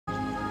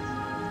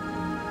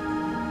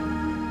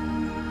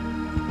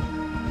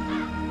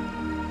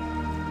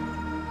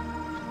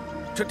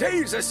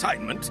Today's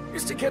assignment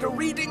is to get a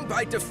reading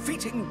by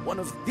defeating one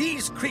of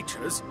these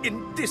creatures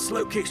in this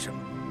location.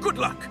 Good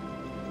luck!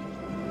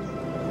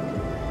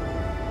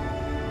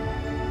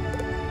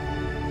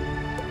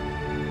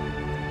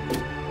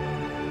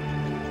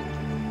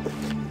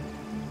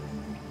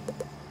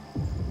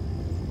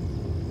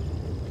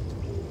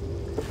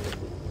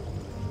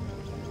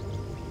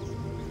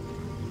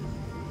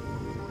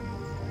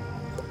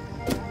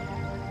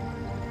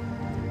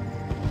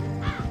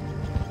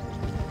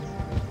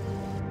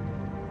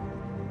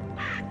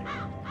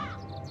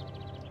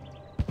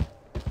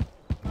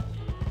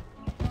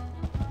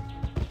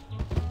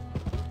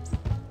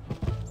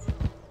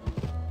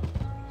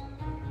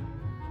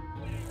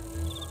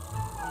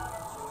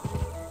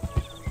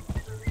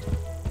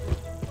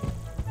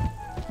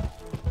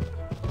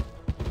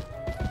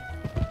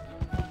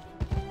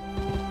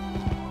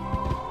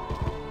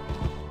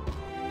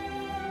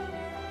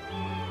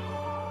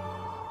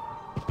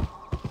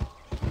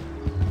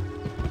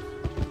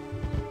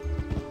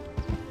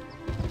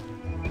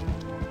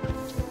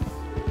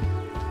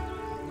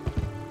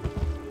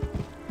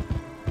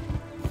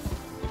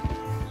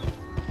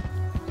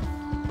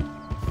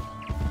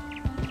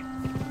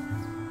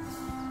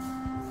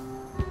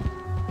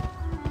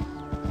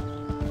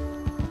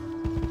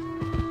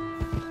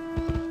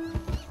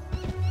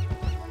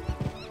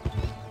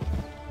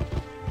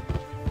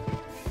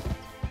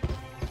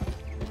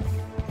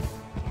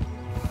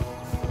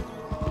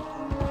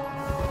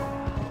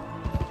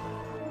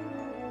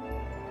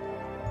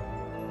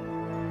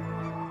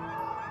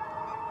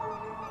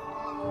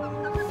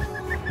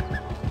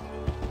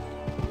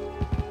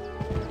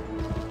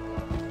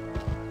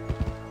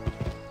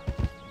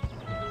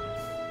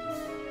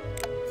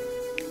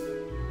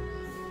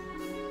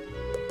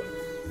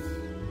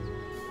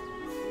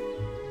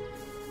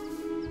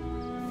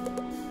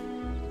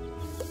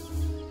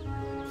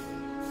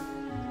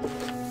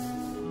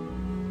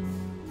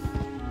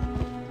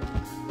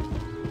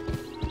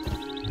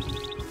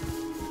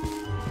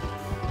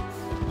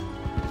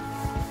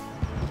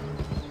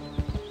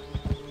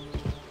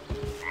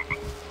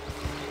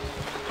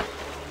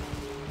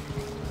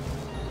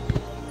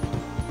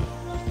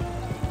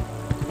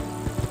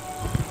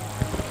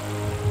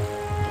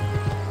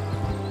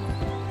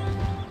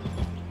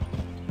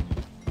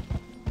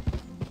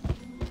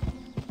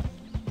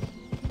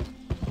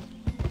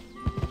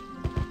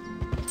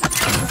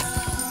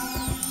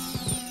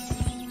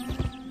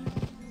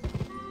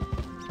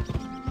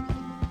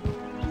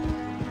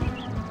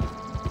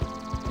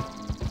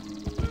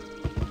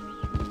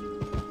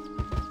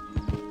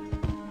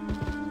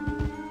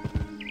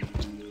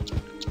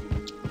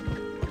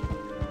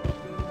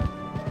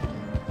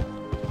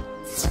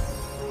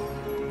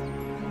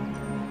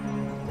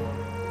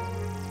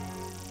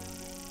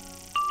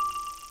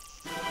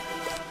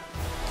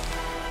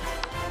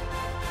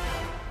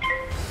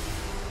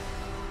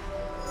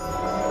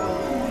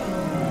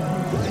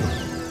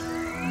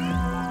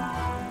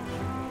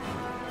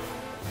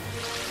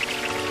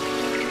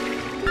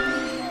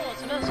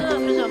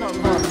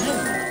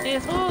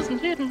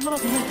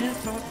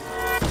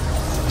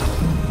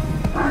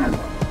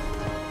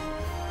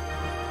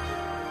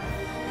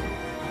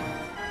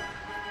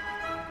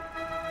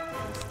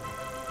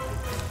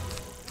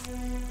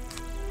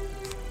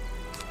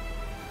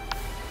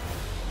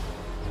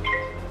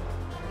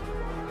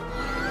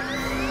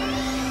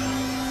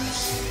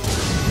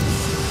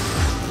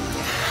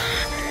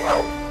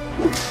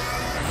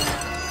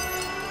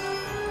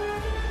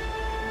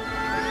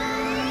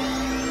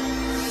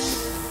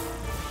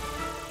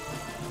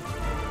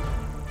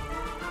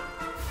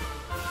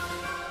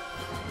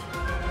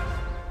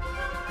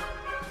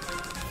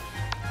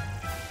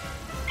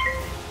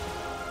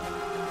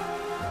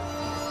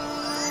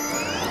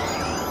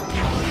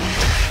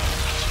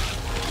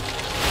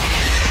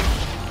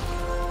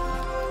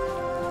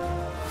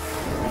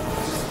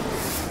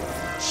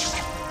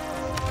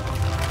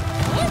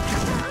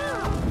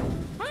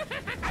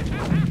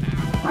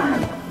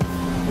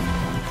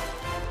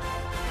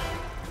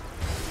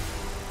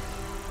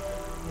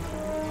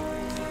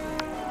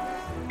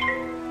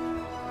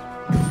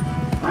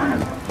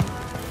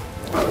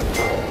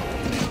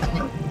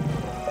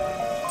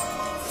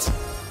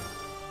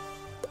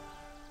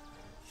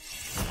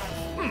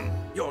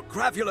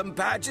 Gravulum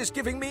badge is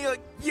giving me a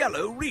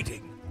yellow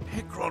reading.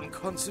 Hecron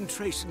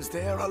concentrations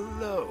there are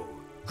low.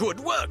 Good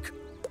work!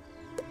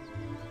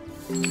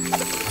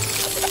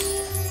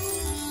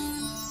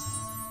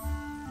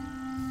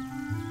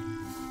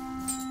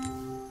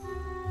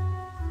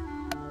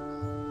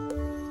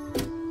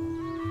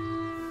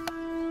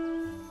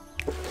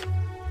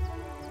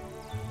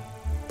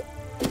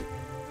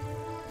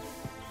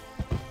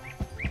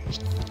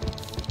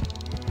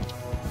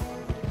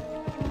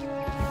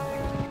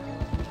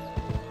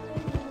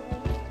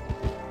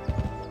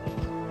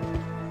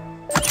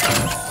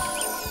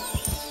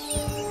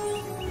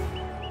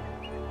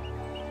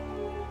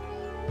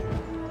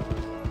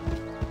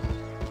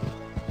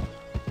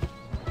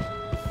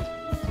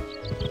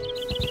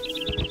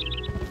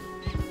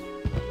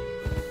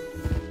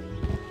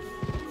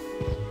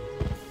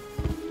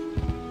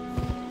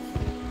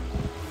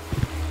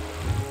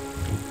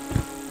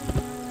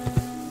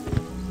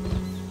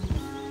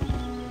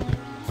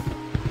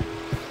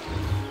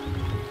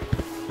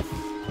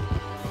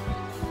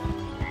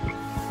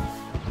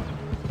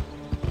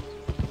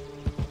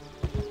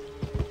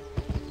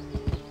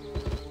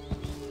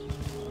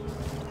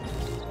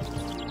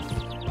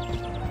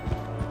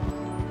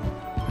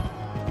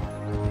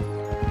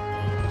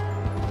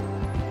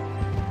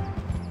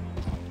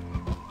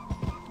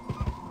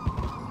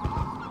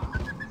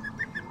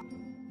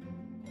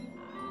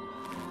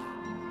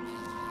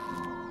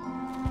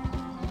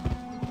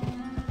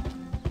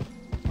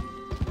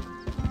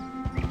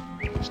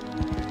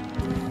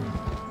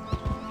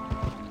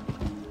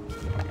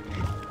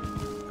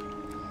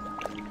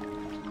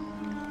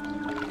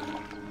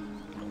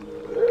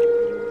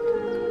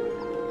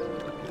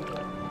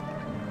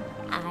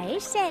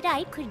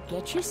 I could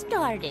get you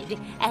started,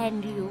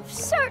 and you've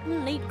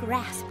certainly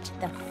grasped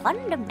the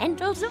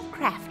fundamentals of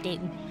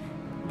crafting.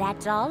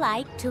 That's all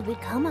right. To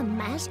become a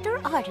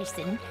master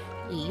artisan,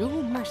 you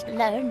must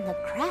learn the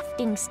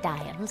crafting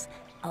styles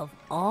of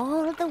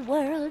all the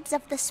worlds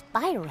of the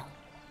spiral.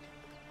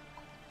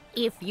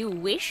 If you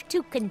wish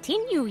to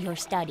continue your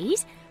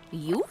studies,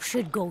 you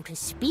should go to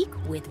speak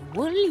with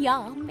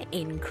William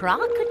in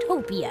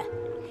Krokotopia.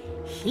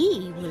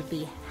 He will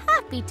be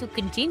happy to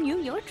continue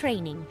your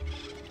training.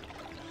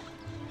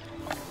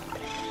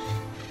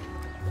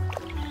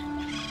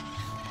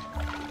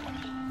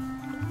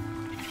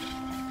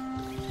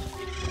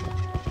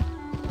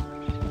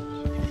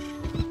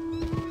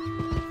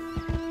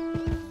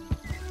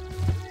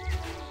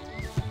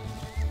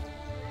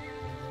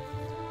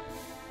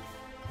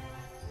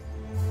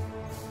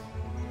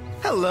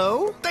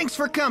 Hello, thanks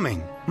for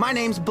coming. My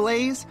name's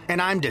Blaze,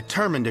 and I'm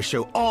determined to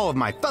show all of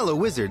my fellow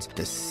wizards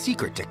the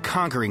secret to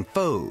conquering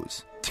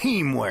foes: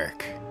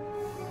 teamwork.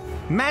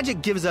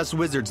 Magic gives us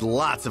wizards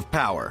lots of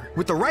power.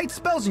 With the right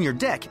spells in your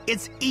deck,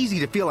 it's easy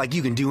to feel like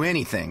you can do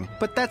anything,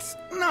 but that's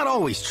not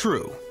always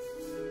true.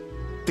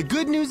 The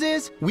good news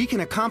is, we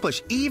can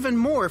accomplish even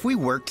more if we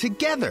work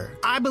together.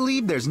 I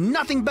believe there's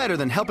nothing better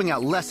than helping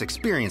out less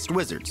experienced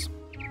wizards.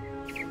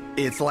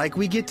 It's like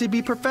we get to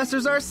be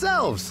professors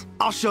ourselves.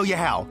 I'll show you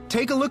how.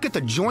 Take a look at the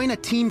Join a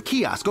Team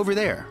kiosk over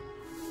there.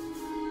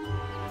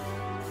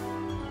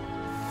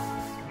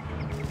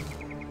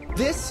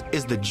 This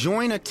is the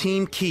Join a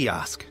Team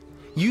kiosk.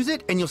 Use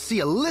it and you'll see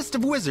a list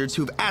of wizards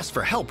who've asked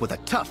for help with a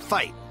tough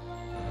fight.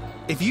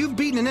 If you've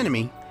beaten an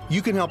enemy,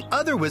 you can help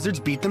other wizards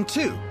beat them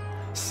too.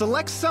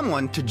 Select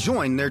someone to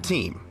join their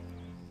team.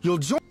 You'll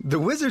join. The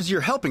wizards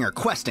you're helping are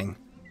questing.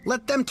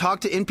 Let them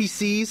talk to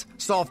NPCs,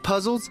 solve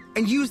puzzles,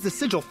 and use the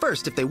sigil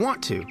first if they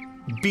want to.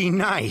 Be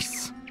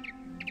nice.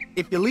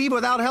 If you leave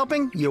without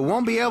helping, you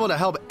won't be able to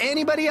help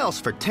anybody else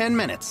for 10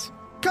 minutes.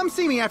 Come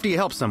see me after you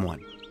help someone.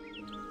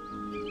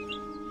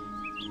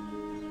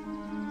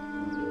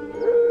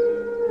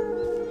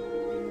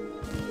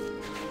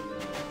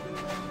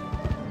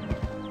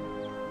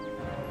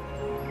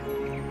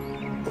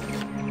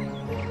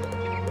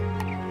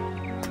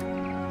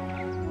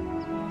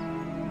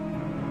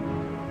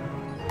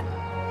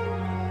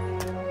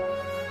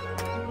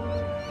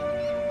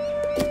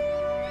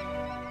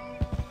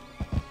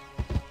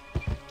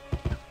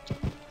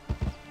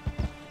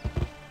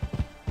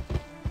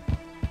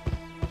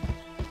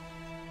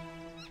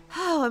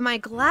 Oh, am I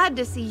glad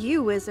to see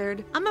you,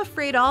 Wizard. I'm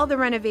afraid all the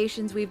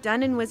renovations we've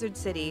done in Wizard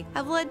City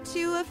have led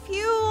to a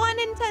few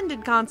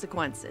unintended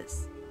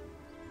consequences.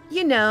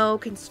 You know,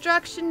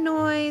 construction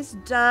noise,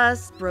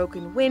 dust,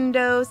 broken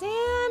windows,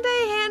 and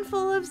a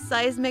handful of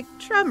seismic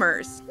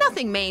tremors.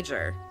 Nothing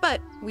major,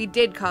 but we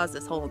did cause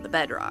this hole in the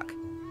bedrock.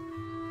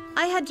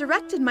 I had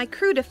directed my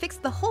crew to fix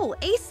the hole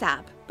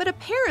ASAP, but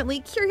apparently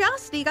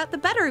curiosity got the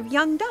better of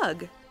young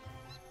Doug.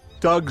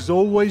 Doug's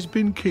always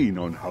been keen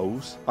on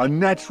holes. A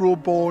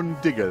natural-born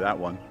digger, that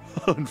one.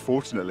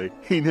 Unfortunately,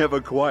 he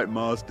never quite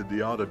mastered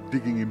the art of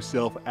digging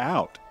himself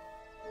out.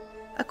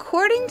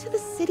 According to the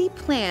city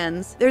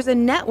plans, there's a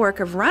network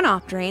of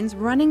runoff drains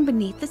running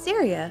beneath this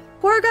area.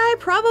 Poor guy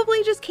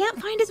probably just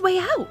can't find his way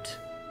out.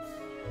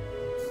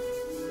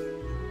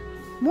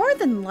 More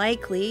than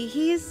likely,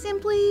 he's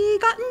simply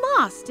gotten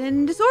lost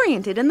and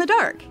disoriented in the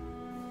dark.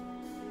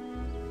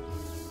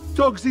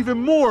 Dog's even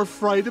more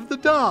afraid of the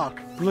dark.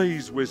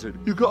 Please, Wizard,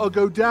 you gotta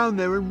go down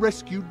there and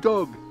rescue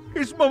Dog.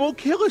 His mum will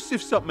kill us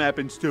if something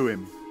happens to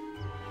him.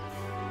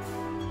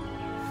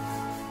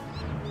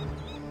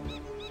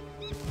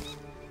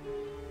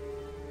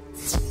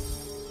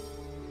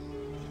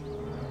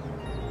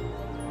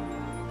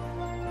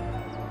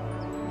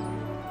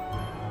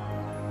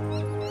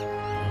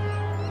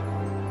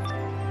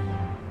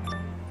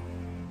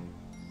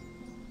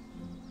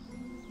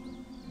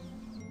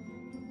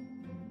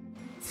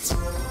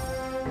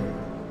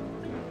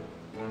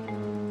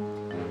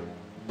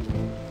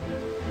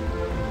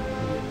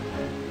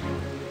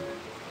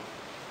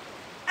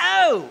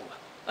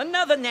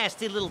 Another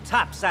nasty little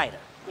topsider.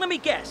 Let me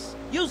guess,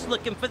 you's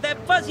looking for that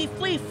fuzzy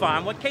flea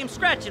farm what came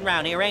scratching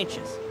round here, ain't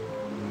yous?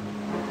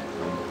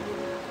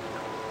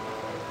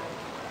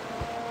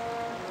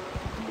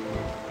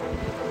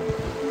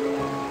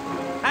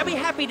 I'd be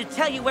happy to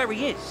tell you where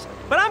he is,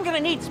 but I'm gonna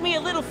need me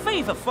a little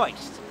favor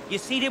first. You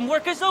see them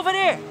workers over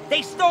there?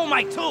 They stole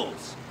my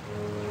tools.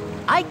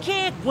 I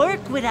can't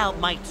work without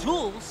my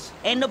tools,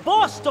 and the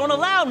boss don't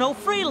allow no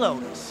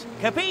freeloaders.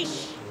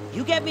 Capiche?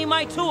 You get me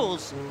my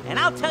tools, and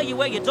I'll tell you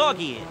where your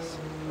doggy is.